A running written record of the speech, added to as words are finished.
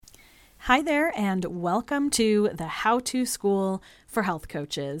Hi there, and welcome to the How To School for Health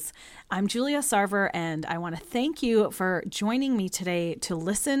Coaches. I'm Julia Sarver, and I want to thank you for joining me today to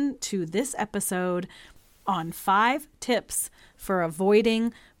listen to this episode on 5 tips for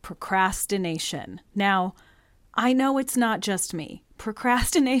avoiding procrastination. Now, I know it's not just me.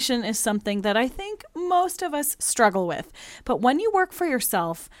 Procrastination is something that I think most of us struggle with, but when you work for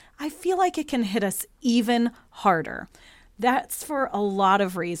yourself, I feel like it can hit us even harder. That's for a lot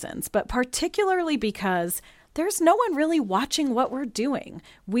of reasons, but particularly because there's no one really watching what we're doing.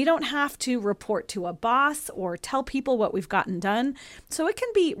 We don't have to report to a boss or tell people what we've gotten done. So it can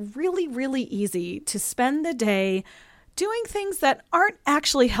be really, really easy to spend the day doing things that aren't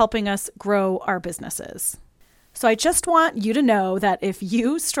actually helping us grow our businesses. So I just want you to know that if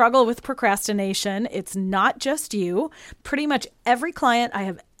you struggle with procrastination, it's not just you. Pretty much every client I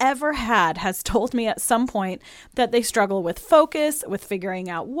have ever had has told me at some point that they struggle with focus, with figuring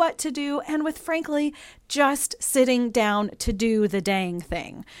out what to do, and with, frankly, just sitting down to do the dang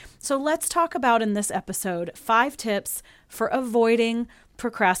thing. So let's talk about in this episode 5 tips for avoiding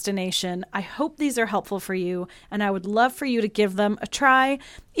procrastination. I hope these are helpful for you, and I would love for you to give them a try.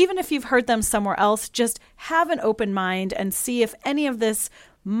 Even if you've heard them somewhere else, just have an open mind and see if any of this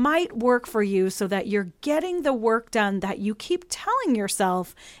might work for you so that you're getting the work done that you keep telling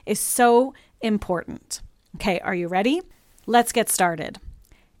yourself is so important. Okay, are you ready? Let's get started.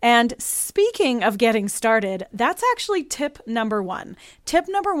 And speaking of getting started, that's actually tip number 1. Tip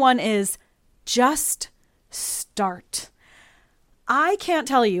number 1 is just start. I can't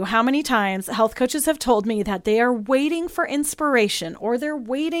tell you how many times health coaches have told me that they are waiting for inspiration, or they're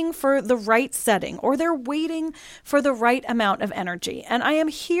waiting for the right setting, or they're waiting for the right amount of energy. And I am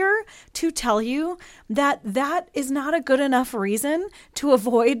here to tell you that that is not a good enough reason to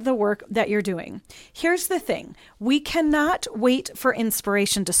avoid the work that you're doing. Here's the thing. We cannot wait for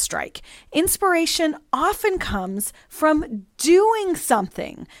inspiration to strike. Inspiration often comes from doing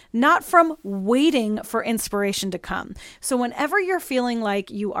something, not from waiting for inspiration to come. So whenever you're feeling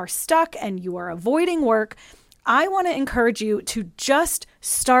like you are stuck and you are avoiding work, I want to encourage you to just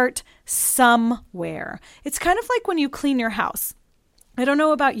start somewhere. It's kind of like when you clean your house. I don't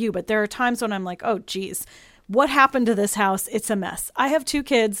know about you, but there are times when I'm like, oh, geez, what happened to this house? It's a mess. I have 2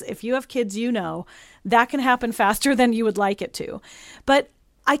 kids. If you have kids, you know that can happen faster than you would like it to. But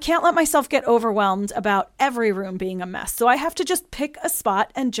I can't let myself get overwhelmed about every room being a mess. So I have to just pick a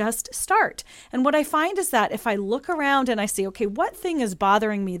spot and just start. And what I find is that if I look around and I see, okay, what thing is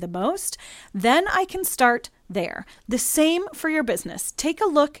bothering me the most, then I can start there. The same for your business. Take a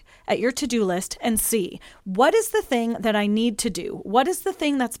look at your to-do list and see, what is the thing that I need to do? What is the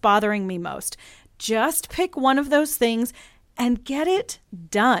thing that's bothering me most? Just pick one of those things and get it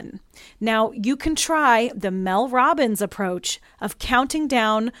done. Now, you can try the Mel Robbins approach of counting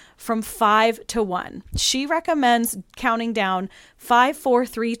down from 5 to 1. She recommends counting down 5, 4,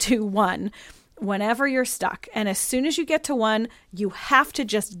 3, 2, 1 whenever you're stuck. And as soon as you get to 1, you have to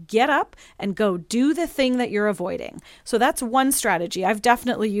just get up and go do the thing that you're avoiding. So that's one strategy. I've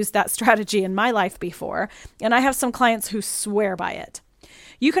definitely used that strategy in my life before, and I have some clients who swear by it.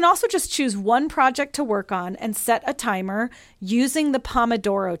 You can also just choose one project to work on and set a timer using the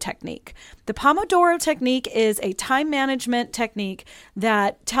Pomodoro technique. The Pomodoro technique is a time management technique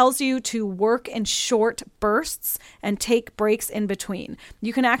that tells you to work in short bursts and take breaks in between.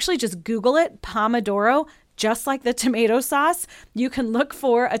 You can actually just Google it, Pomodoro, just like the tomato sauce. You can look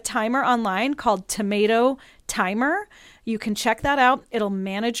for a timer online called Tomato Timer. You can check that out. It'll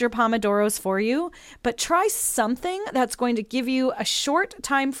manage your Pomodoros for you, but try something that's going to give you a short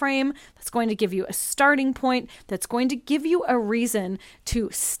time frame, that's going to give you a starting point, that's going to give you a reason to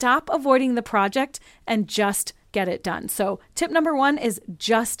stop avoiding the project and just get it done. So tip number 1 is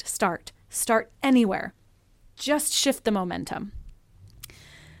just start. Start anywhere. Just shift the momentum.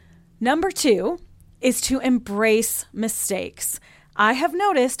 Number 2 is to embrace mistakes. I have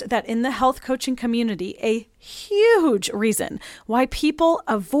noticed that in the health coaching community, a huge reason why people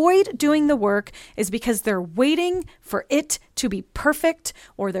avoid doing the work is because they're waiting for it to be perfect,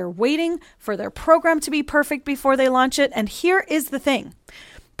 or they're waiting for their program to be perfect before they launch it. And here is the thing.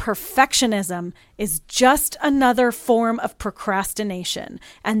 Perfectionism is just another form of procrastination.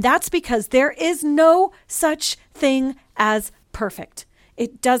 And that's because there is no such thing as perfect.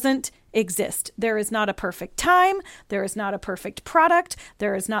 It doesn't exist. There is not a perfect time. There is not a perfect product.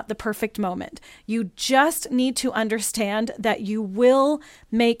 There is not the perfect moment. You just need to understand that you will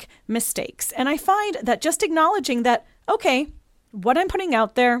make mistakes. And I find that just acknowledging that, okay, what I'm putting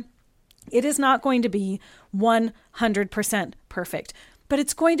out there, it is not going to be 100% perfect, but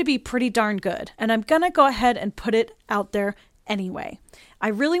it's going to be pretty darn good. And I'm going to go ahead and put it out there anyway. I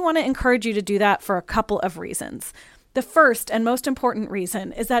really want to encourage you to do that for a couple of reasons. The first and most important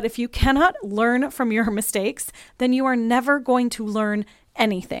reason is that if you cannot learn from your mistakes, then you are never going to learn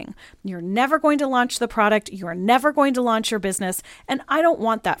anything. You're never going to launch the product. You are never going to launch your business. And I don't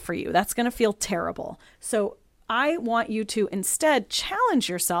want that for you. That's going to feel terrible. So I want you to instead challenge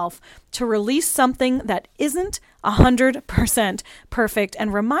yourself to release something that isn't 100% perfect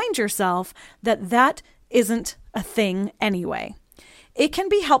and remind yourself that that isn't a thing anyway. It can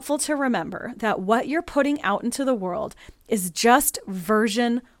be helpful to remember that what you're putting out into the world is just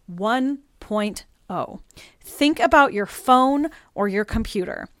version 1.0. Think about your phone or your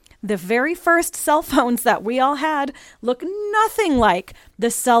computer. The very first cell phones that we all had look nothing like the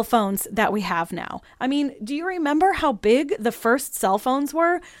cell phones that we have now. I mean, do you remember how big the first cell phones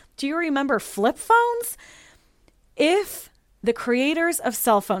were? Do you remember flip phones? If the creators of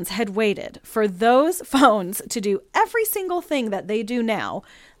cell phones had waited for those phones to do every single thing that they do now,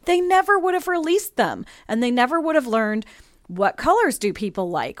 they never would have released them, and they never would have learned what colors do people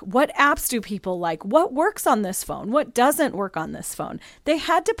like, what apps do people like, what works on this phone, what doesn't work on this phone. They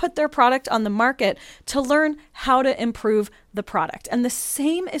had to put their product on the market to learn how to improve the product. And the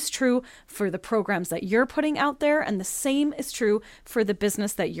same is true for the programs that you're putting out there, and the same is true for the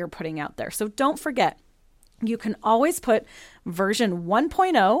business that you're putting out there. So don't forget, you can always put version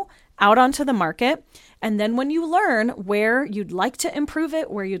 1.0 out onto the market. And then when you learn where you'd like to improve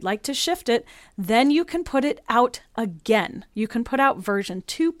it, where you'd like to shift it, then you can put it out again. You can put out version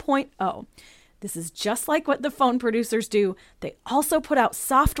 2.0. This is just like what the phone producers do. They also put out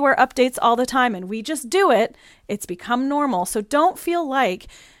software updates all the time, and we just do it. It's become normal. So don't feel like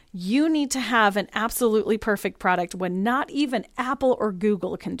you need to have an absolutely perfect product when not even Apple or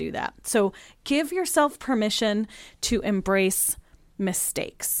Google can do that. So give yourself permission to embrace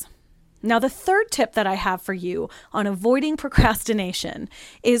mistakes. Now, the third tip that I have for you on avoiding procrastination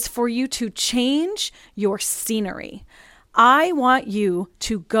is for you to change your scenery. I want you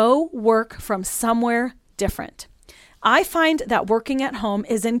to go work from somewhere different. I find that working at home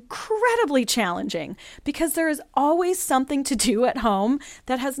is incredibly challenging because there is always something to do at home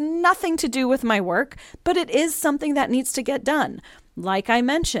that has nothing to do with my work, but it is something that needs to get done. Like I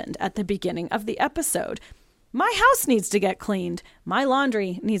mentioned at the beginning of the episode, my house needs to get cleaned. My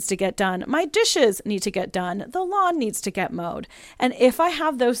laundry needs to get done. My dishes need to get done. The lawn needs to get mowed. And if I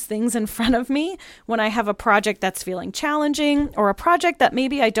have those things in front of me, when I have a project that's feeling challenging or a project that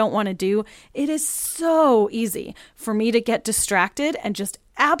maybe I don't want to do, it is so easy for me to get distracted and just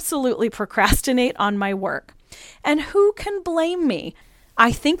absolutely procrastinate on my work. And who can blame me?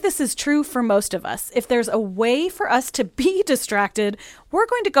 I think this is true for most of us. If there's a way for us to be distracted, we're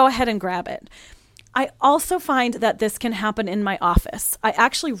going to go ahead and grab it. I also find that this can happen in my office. I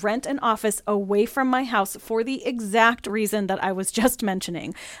actually rent an office away from my house for the exact reason that I was just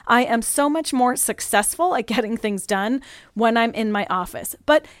mentioning. I am so much more successful at getting things done when I'm in my office.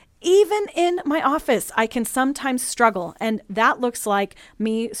 But even in my office, I can sometimes struggle, and that looks like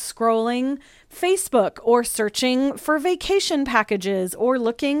me scrolling Facebook or searching for vacation packages or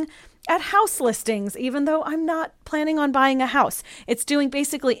looking at house listings, even though I'm not planning on buying a house. It's doing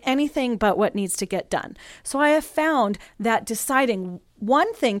basically anything but what needs to get done. So I have found that deciding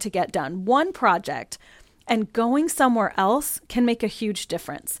one thing to get done, one project, and going somewhere else can make a huge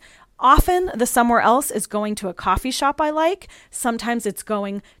difference. Often the somewhere else is going to a coffee shop I like. Sometimes it's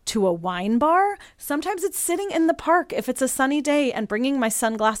going to a wine bar. Sometimes it's sitting in the park if it's a sunny day and bringing my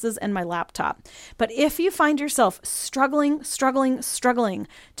sunglasses and my laptop. But if you find yourself struggling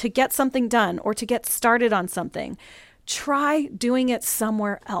to get something done or to get started on something, try doing it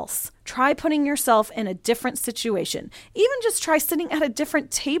somewhere else. Try putting yourself in a different situation. Even just try sitting at a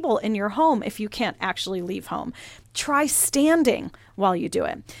different table in your home if you can't actually leave home. Try standing while you do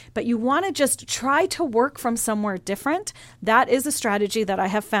it. But you want to just try to work from somewhere different. That is a strategy that I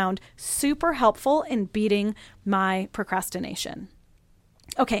have found super helpful in beating my procrastination.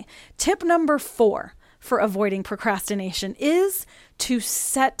 Okay, tip number 4 for avoiding procrastination is to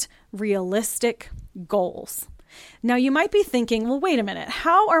set realistic goals. Now, you might be thinking, well, wait a minute,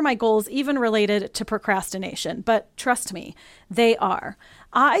 how are my goals even related to procrastination? But trust me, they are.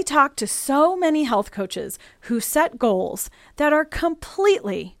 I talk to so many health coaches who set goals that are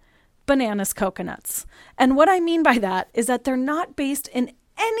completely bananas coconuts. And what I mean by that is that they're not based in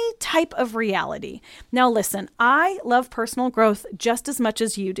any type of reality. Now, listen, I love personal growth just as much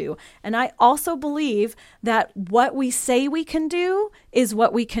as you do. And I also believe that what we say we can do is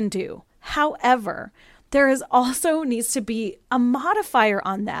what we can do. However, there is also needs to be a modifier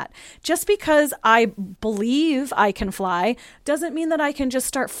on that. Just because I believe I can fly doesn't mean that I can just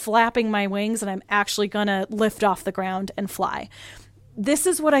start flapping my wings and I'm actually going to lift off the ground and fly. This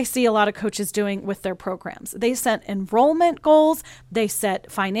is what I see a lot of coaches doing with their programs. They set enrollment goals, they set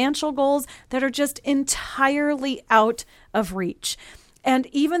financial goals that are just entirely out of reach. And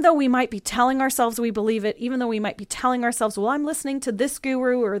even though we might be telling ourselves we believe it, even though we might be telling ourselves, well, I'm listening to this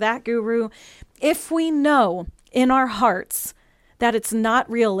guru or that guru, if we know in our hearts that it's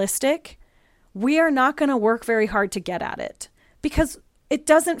not realistic, we are not going to work very hard to get at it because it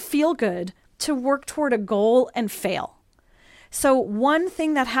doesn't feel good to work toward a goal and fail. So one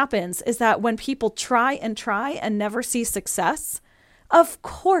thing that happens is that when people try and never see success, of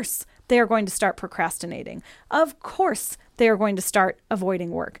course they are going to start procrastinating. Of course they are going to start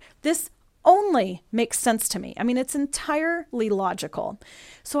avoiding work. This only makes sense to me. I mean, it's entirely logical.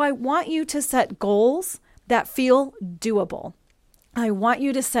 So I want you to set goals that feel doable. I want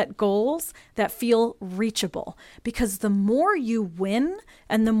you to set goals that feel reachable, because the more you win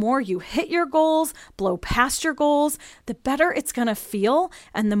and the more you hit your goals, blow past your goals, the better it's going to feel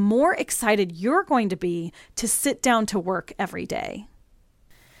and the more excited you're going to be to sit down to work every day.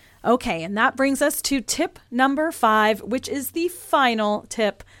 Okay, and that brings us to tip number 5, which is the final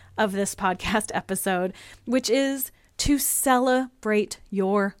tip of this podcast episode, which is to celebrate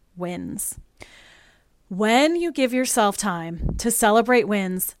your wins. When you give yourself time to celebrate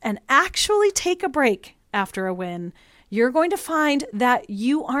wins and actually take a break after a win, you're going to find that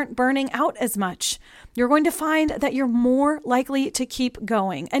you aren't burning out as much. You're going to find that you're more likely to keep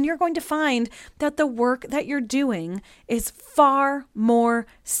going. And you're going to find that the work that you're doing is far more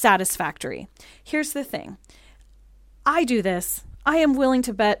satisfactory. Here's the thing. I do this. I am willing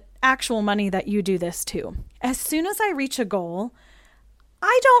to bet actual money that you do this too. As soon as I reach a goal,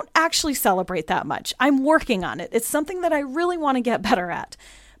 I don't actually celebrate that much. I'm working on it. It's something that I really want to get better at.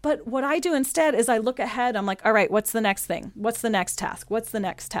 But what I do instead is I look ahead. I'm like, all right, what's the next thing? What's the next task? What's the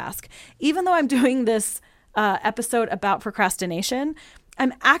next task? Even though I'm doing this episode about procrastination,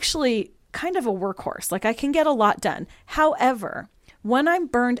 I'm actually kind of a workhorse. Like I can get a lot done. However, when I'm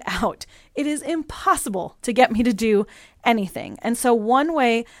burned out, it is impossible to get me to do anything. And so one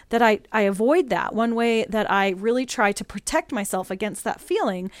way that I avoid that, one way that I really try to protect myself against that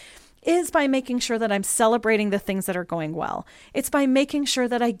feeling is by making sure that I'm celebrating the things that are going well. It's by making sure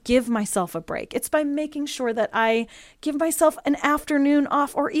that I give myself a break. It's by making sure that I give myself an afternoon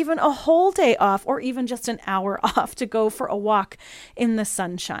off or even a whole day off or even just an hour off to go for a walk in the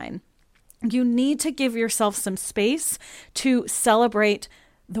sunshine. You need to give yourself some space to celebrate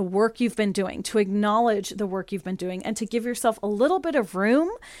the work you've been doing, to acknowledge the work you've been doing, and to give yourself a little bit of room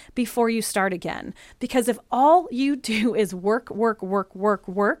before you start again. Because if all you do is work,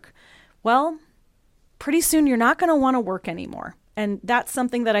 well, pretty soon you're not going to want to work anymore. And that's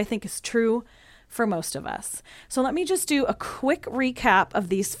something that I think is true for most of us. So let me just do a quick recap of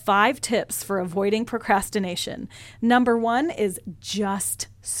these 5 tips for avoiding procrastination. Number 1 is just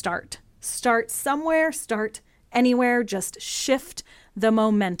start. Start somewhere, start anywhere, just shift the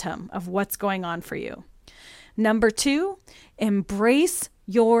momentum of what's going on for you. Number 2, embrace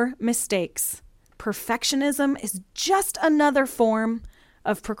your mistakes. Perfectionism is just another form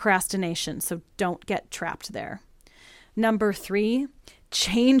of procrastination, so don't get trapped there. Number 3,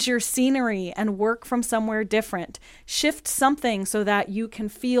 change your scenery and work from somewhere different. Shift something so that you can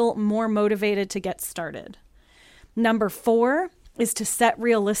feel more motivated to get started. Number 4 is to set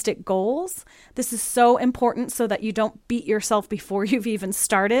realistic goals. This is so important so that you don't beat yourself before you've even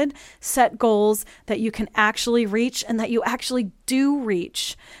started. Set goals that you can actually reach and that you actually do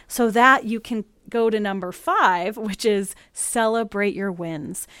reach so that you can go to number 5, which is celebrate your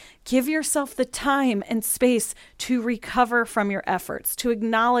wins. Give yourself the time and space to recover from your efforts, to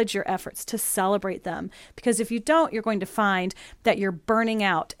acknowledge your efforts, to celebrate them. Because if you don't, you're going to find that you're burning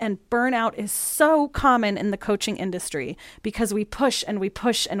out. And burnout is so common in the coaching industry because we push and we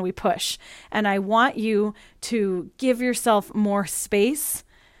push and we push. And I want you to give yourself more space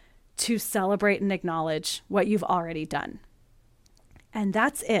to celebrate and acknowledge what you've already done. And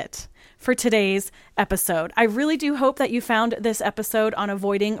that's it for today's episode. I really do hope that you found this episode on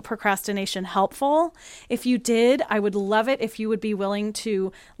avoiding procrastination helpful. If you did, I would love it if you would be willing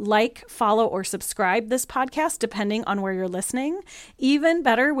to like, follow, or subscribe this podcast, depending on where you're listening. Even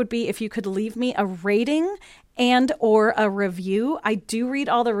better would be if you could leave me a rating and or a review. I do read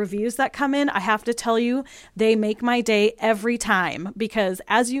all the reviews that come in. I have to tell you, they make my day every time because,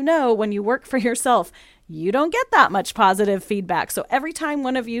 as you know, when you work for yourself, you don't get that much positive feedback. So every time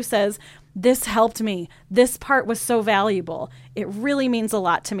one of you says, this helped me, this part was so valuable, it really means a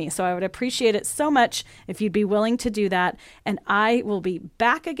lot to me. So I would appreciate it so much if you'd be willing to do that. And I will be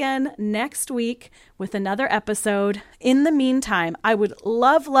back again next week with another episode. In the meantime, I would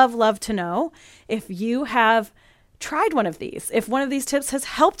love, love, love to know if you have tried one of these, if one of these tips has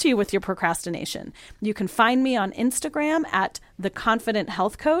helped you with your procrastination. You can find me on Instagram at The Confident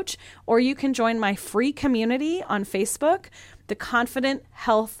Health Coach, or you can join my free community on Facebook, The Confident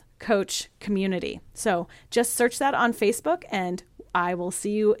Health Coach Community. So just search that on Facebook and I will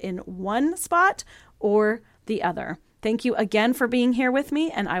see you in one spot or the other. Thank you again for being here with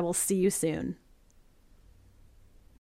me, and I will see you soon.